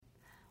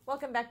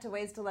Welcome back to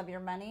Ways to Love Your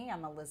Money.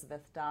 I'm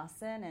Elizabeth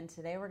Dawson, and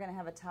today we're going to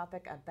have a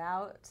topic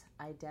about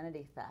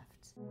identity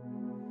theft.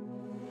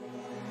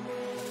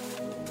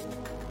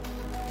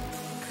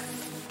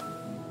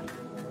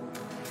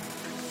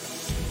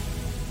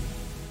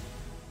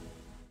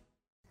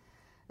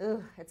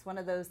 Ooh, it's one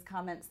of those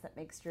comments that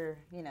makes your,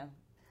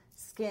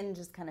 skin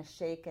just kind of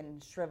shake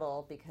and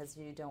shrivel because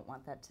you don't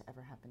want that to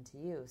ever happen to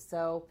you.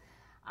 So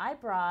I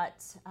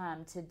brought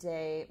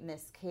today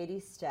Miss Katie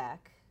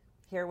Steck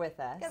here with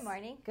us. Good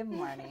morning. Good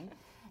morning.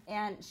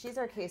 And she's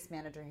our case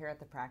manager here at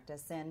the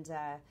practice. And,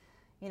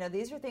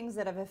 these are things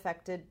that have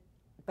affected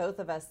both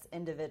of us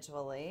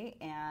individually.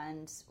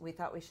 And we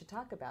thought we should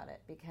talk about it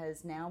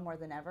because now more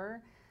than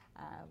ever,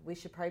 we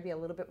should probably be a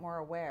little bit more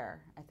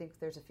aware. I think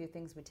there's a few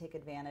things we take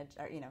advantage,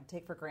 or,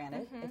 take for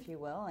granted, if you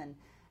will. And,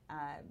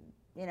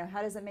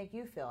 how does it make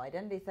you feel?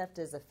 Identity theft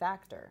is a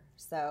factor.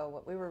 So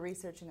what we were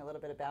researching a little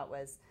bit about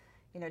was,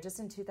 just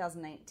in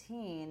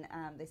 2019,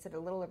 they said a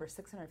little over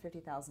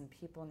 650,000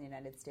 people in the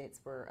United States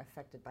were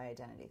affected by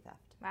identity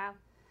theft. Wow.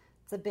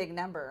 It's a big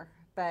number,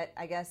 but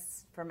I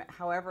guess from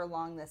however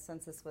long this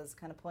census was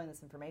kind of pulling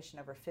this information,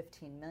 over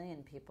 15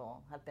 million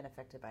people have been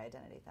affected by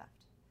identity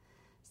theft.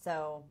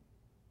 So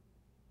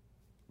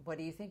what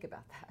do you think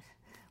about that?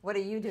 What are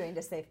you doing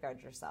to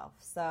safeguard yourself?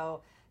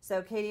 So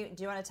Katie,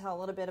 do you want to tell a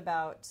little bit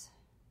about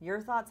your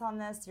thoughts on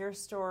this, your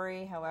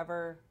story,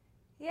 however?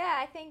 Yeah,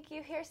 I think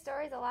you hear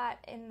stories a lot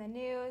in the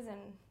news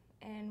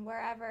and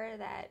wherever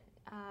that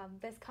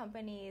this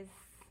company's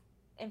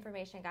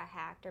information got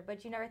hacked,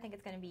 but you never think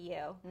it's going to be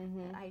you.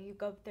 Mm-hmm. You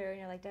go through and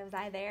you're like, was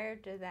I there?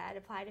 Does that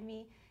apply to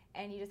me?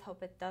 And you just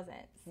hope it doesn't.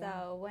 Yeah.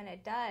 So when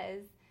it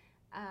does,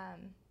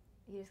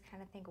 you just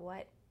kind of think,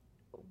 what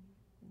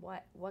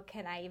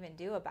can I even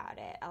do about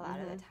it? A lot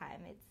of the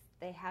time,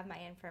 they have my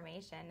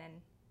information,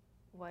 and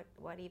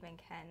what even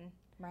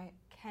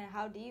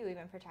how do you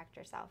even protect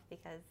yourself?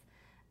 Because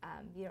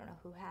you don't know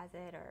who has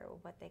it or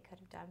what they could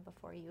have done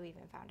before you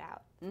even found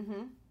out.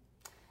 Mm-hmm.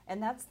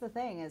 And that's the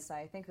thing is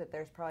I think that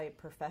there's probably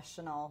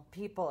professional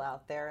people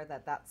out there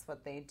that's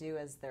what they do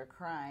as their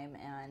crime,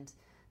 and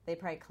they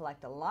probably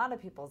collect a lot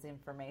of people's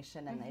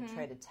information and they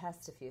try to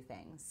test a few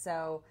things.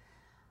 So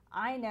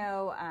I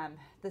know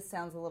this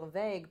sounds a little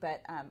vague,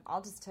 but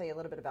I'll just tell you a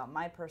little bit about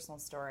my personal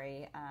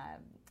story.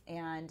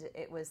 And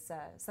it was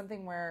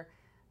something where,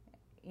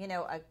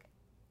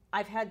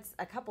 I've had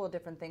a couple of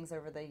different things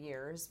over the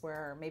years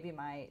where maybe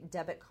my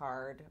debit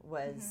card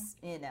was,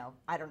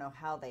 I don't know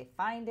how they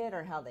find it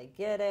or how they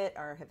get it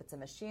or if it's a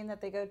machine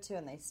that they go to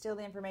and they steal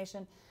the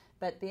information.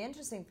 But the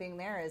interesting thing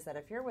there is that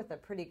if you're with a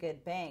pretty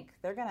good bank,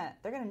 they're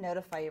gonna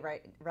notify you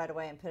right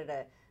away and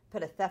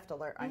put a theft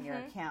alert on your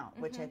account,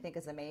 which I think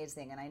is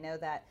amazing. And I know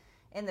that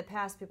in the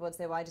past people would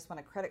say, well, I just want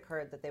a credit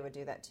card, that they would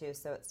do that too,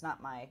 so it's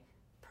not my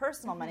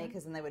personal money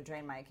because then they would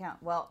drain my account.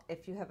 Well,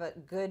 if you have a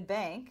good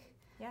bank,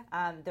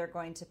 they're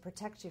going to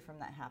protect you from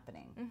that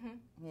happening.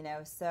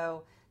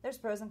 So there's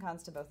pros and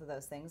cons to both of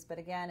those things. But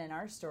again, in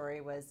our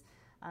story was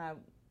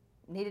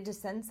needed to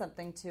send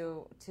something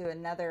to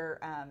another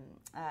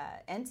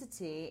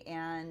entity,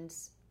 and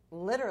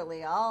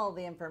literally all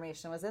the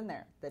information was in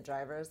there. The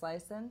driver's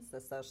license, the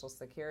social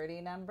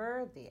security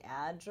number, the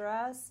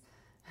address,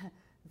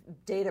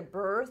 date of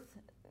birth,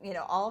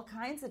 all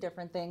kinds of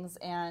different things.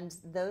 And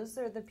those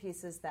are the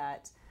pieces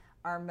that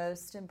are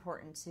most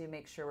important to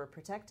make sure we're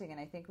protecting. And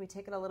I think we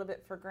take it a little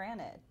bit for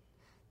granted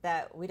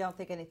that we don't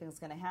think anything's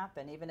going to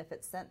happen, even if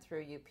it's sent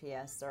through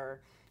UPS or,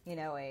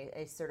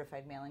 a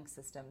certified mailing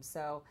system.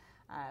 So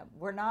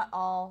we're not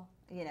all,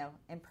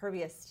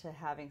 impervious to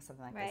having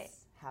something like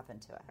this happen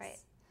to us. Right.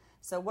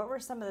 So what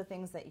were some of the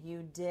things that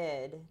you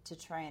did to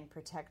try and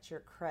protect your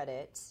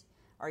credit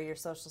or your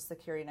social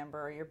security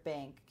number or your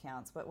bank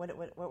accounts? What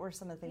were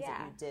some of the things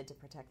that you did to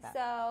protect that?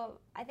 So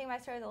I think my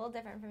story is a little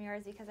different from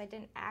yours because I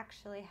didn't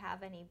actually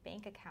have any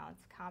bank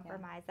accounts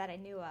compromised that I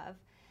knew of.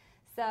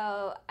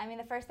 So,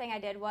 the first thing I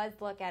did was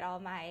look at all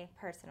my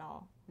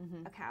personal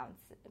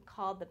accounts,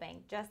 called the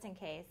bank just in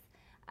case,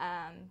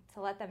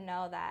 to let them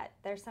know that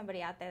there's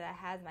somebody out there that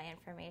has my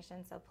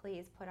information, so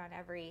please put on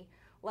every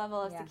level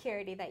of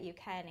security that you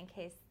can in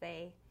case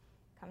they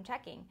come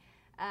checking.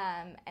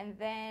 And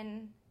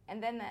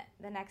then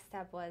the next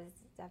step was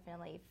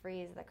definitely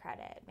freeze the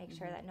credit. Make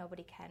sure that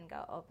nobody can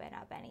go open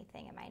up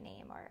anything in my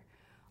name or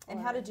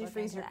And how did you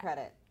freeze your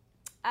credit?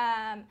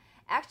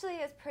 Actually,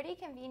 it was pretty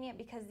convenient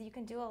because you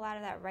can do a lot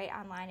of that right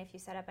online if you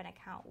set up an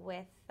account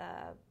with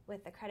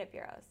the credit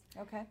bureaus.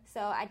 Okay.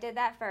 So I did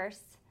that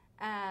first,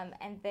 and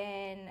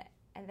then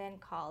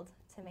called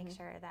to make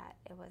sure that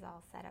it was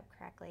all set up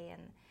correctly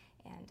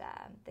and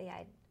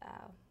the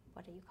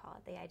what do you call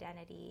it? The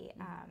identity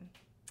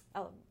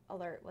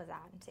alert was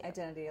on too.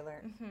 Identity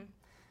alert.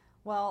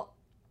 Well,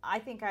 I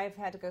think I've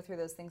had to go through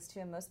those things too,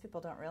 and most people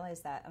don't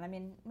realize that.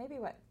 And maybe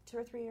 2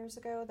 or 3 years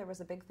ago, there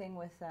was a big thing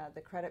with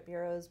the credit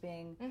bureaus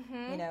being,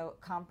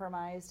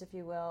 compromised, if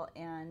you will.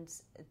 And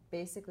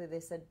basically, they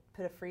said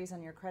put a freeze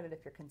on your credit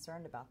if you're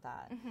concerned about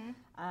that.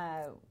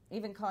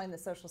 Even calling the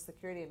Social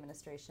Security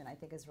Administration, I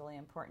think, is really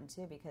important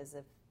too, because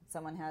if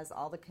someone has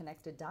all the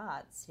connected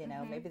dots.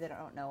 Maybe they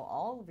don't know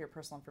all of your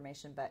personal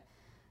information, but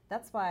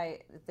that's why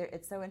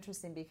it's so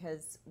interesting,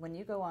 because when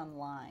you go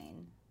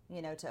online,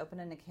 to open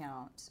an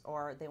account,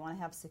 or they want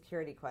to have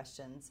security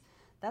questions,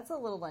 that's a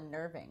little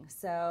unnerving.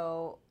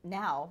 So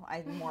now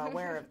I'm more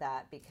aware of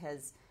that,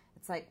 because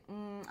it's like,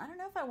 I don't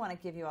know if I want to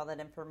give you all that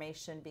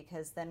information,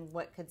 because then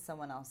what could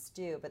someone else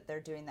do? But they're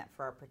doing that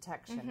for our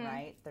protection,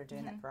 right? They're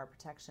doing that for our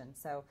protection.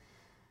 So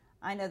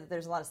I know that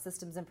there's a lot of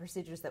systems and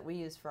procedures that we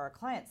use for our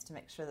clients to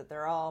make sure that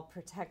they're all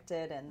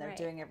protected and they're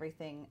doing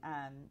everything,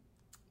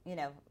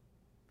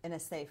 in a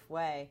safe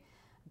way.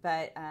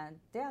 But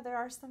there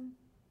are some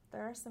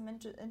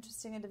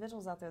interesting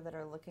individuals out there that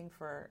are looking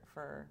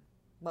for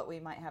what we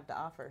might have to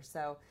offer.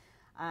 So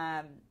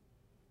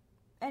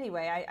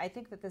anyway, I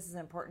think that this is an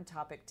important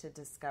topic to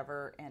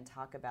discover and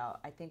talk about.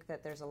 I think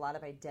that there's a lot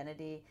of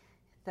identity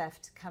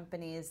theft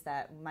companies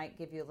that might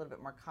give you a little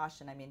bit more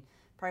caution. I mean,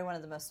 probably one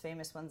of the most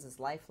famous ones is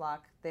LifeLock.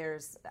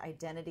 There's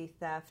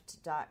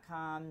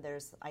identitytheft.com.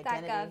 There's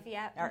identity,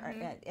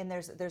 .gov, and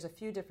there's a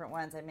few different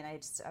ones. I mean, I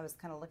was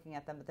kind of looking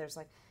at them, but there's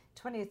like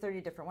 20 to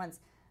 30 different ones.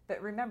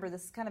 But remember,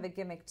 this is kind of a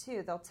gimmick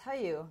too. They'll tell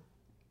you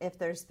if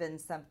there's been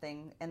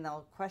something, and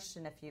they'll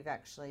question if you've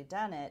actually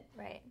done it.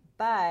 Right.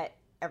 But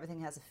everything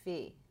has a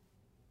fee.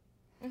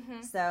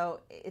 So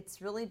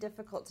it's really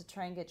difficult to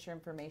try and get your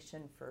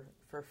information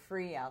for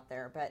free out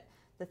there. But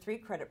the 3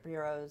 credit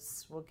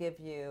bureaus will give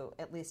you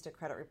at least a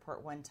credit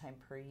report one time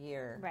per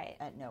year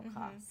at no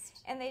cost.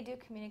 And they do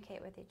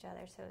communicate with each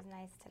other, so it was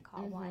nice to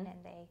call one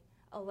and they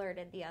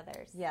alerted the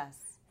others.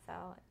 Yes.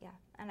 So, yeah.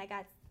 And I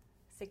got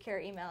secure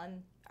email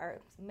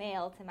or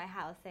mail to my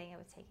house saying it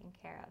was taken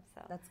care of.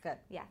 So that's good.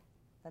 Yeah.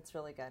 That's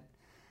really good.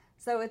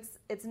 So it's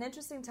an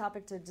interesting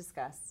topic to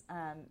discuss.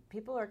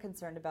 People are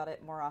concerned about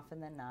it more often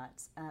than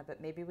not,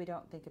 but maybe we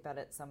don't think about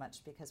it so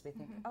much because we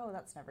think, oh,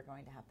 that's never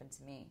going to happen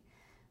to me.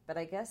 But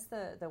I guess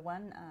the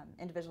one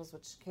individuals,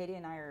 which Katie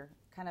and I are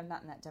kind of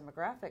not in that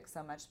demographic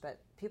so much, but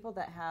people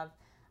that have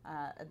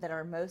that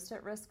are most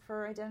at risk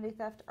for identity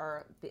theft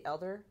are the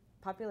elder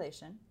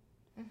population,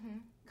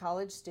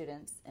 college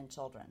students, and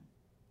children,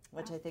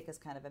 which I think is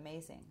kind of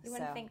amazing. You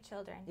wouldn't think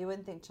children. You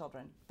wouldn't think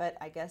children, but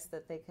I guess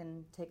that they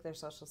can take their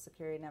social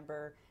security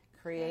number,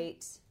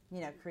 create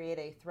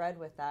a thread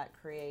with that,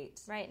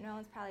 Right, no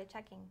one's probably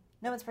checking.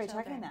 No one's probably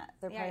checking that.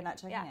 They're probably not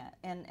checking it.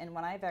 And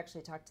when I've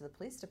actually talked to the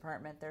police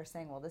department, they're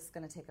saying, well, this is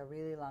going to take a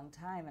really long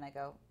time. And I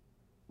go,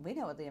 we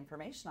know the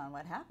information on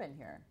what happened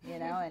here,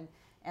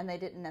 and they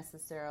didn't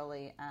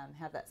necessarily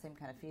have that same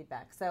kind of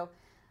feedback. So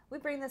we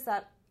bring this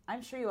up.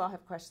 I'm sure you all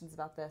have questions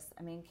about this.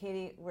 I mean,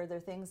 Katie, were there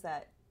things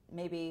that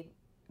maybe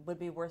would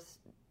be worth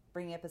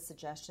bringing up as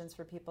suggestions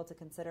for people to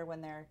consider when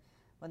they're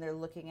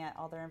looking at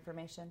all their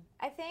information?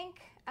 I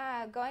think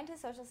going to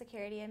Social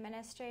Security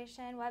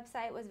Administration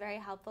website was very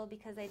helpful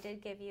because they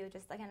did give you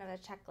just kind of a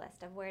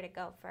checklist of where to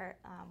go for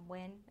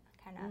when,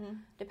 kind of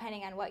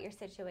depending on what your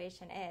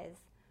situation is,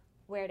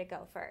 where to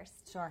go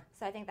first. Sure.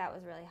 So I think that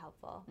was really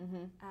helpful.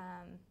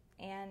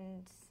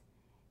 And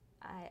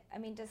I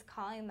mean, just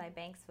calling my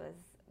banks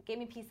gave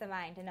me peace of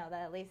mind to know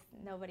that at least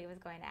nobody was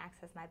going to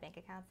access my bank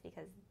accounts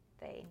because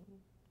they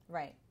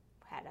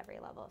had every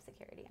level of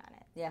security on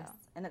it. Yes, so.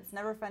 And it's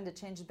never fun to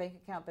change a bank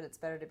account, but it's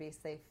better to be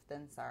safe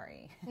than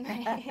sorry.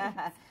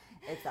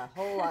 It's a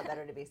whole lot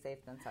better to be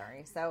safe than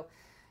sorry. So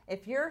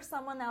if you're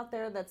someone out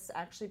there that's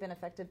actually been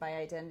affected by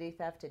identity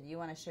theft and you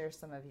want to share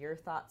some of your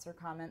thoughts or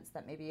comments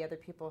that maybe other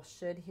people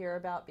should hear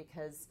about,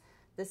 because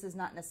this is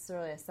not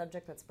necessarily a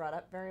subject that's brought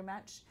up very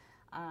much,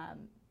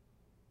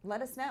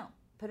 let us know.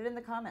 Put it in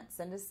the comments.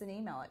 Send us an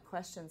email at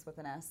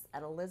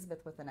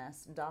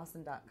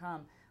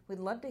questions@elizabethwithan.dawson.com. We'd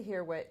love to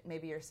hear what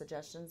maybe your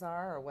suggestions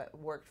are, or what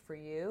worked for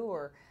you,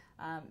 or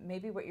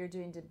maybe what you're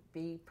doing to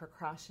be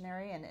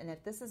precautionary. And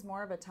if this is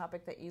more of a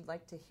topic that you'd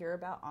like to hear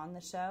about on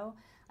the show,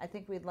 I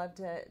think we'd love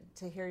to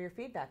hear your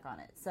feedback on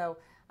it. So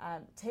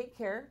take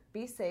care,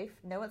 be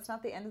safe, know it's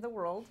not the end of the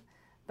world,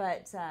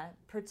 but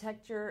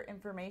protect your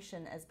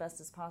information as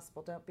best as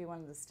possible. Don't be one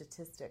of the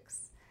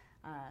statistics.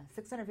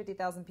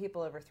 650,000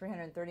 people over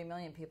 330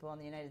 million people in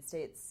the United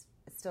States,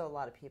 it's still a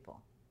lot of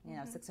people.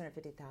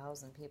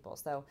 650,000 people.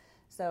 So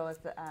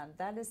if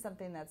that is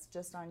something that's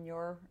just on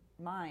your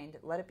mind,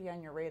 let it be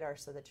on your radar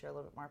so that you're a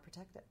little bit more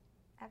protected.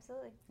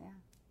 Absolutely. Yeah.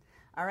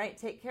 All right,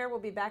 take care. We'll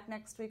be back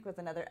next week with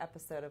another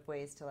episode of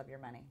Ways to Love Your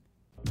Money.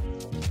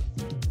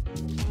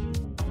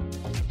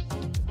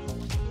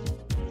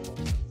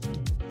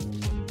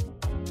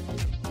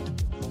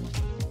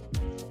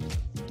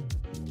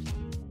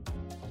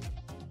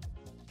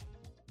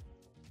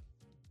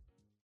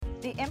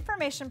 The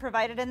information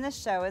provided in this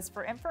show is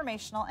for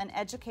informational and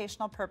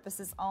educational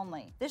purposes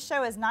only. This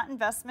show is not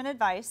investment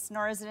advice,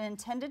 nor is it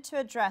intended to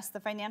address the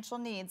financial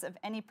needs of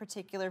any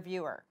particular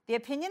viewer. The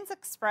opinions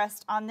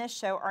expressed on this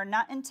show are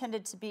not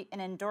intended to be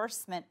an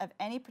endorsement of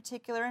any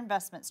particular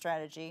investment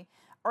strategy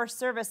or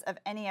service of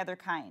any other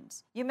kind.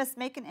 You must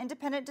make an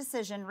independent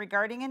decision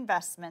regarding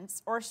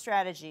investments or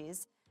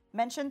strategies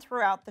mentioned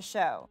throughout the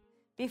show.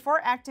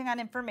 Before acting on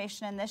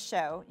information in this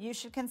show, you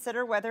should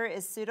consider whether it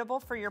is suitable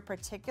for your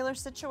particular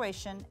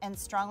situation and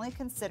strongly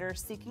consider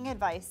seeking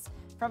advice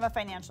from a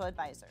financial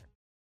advisor.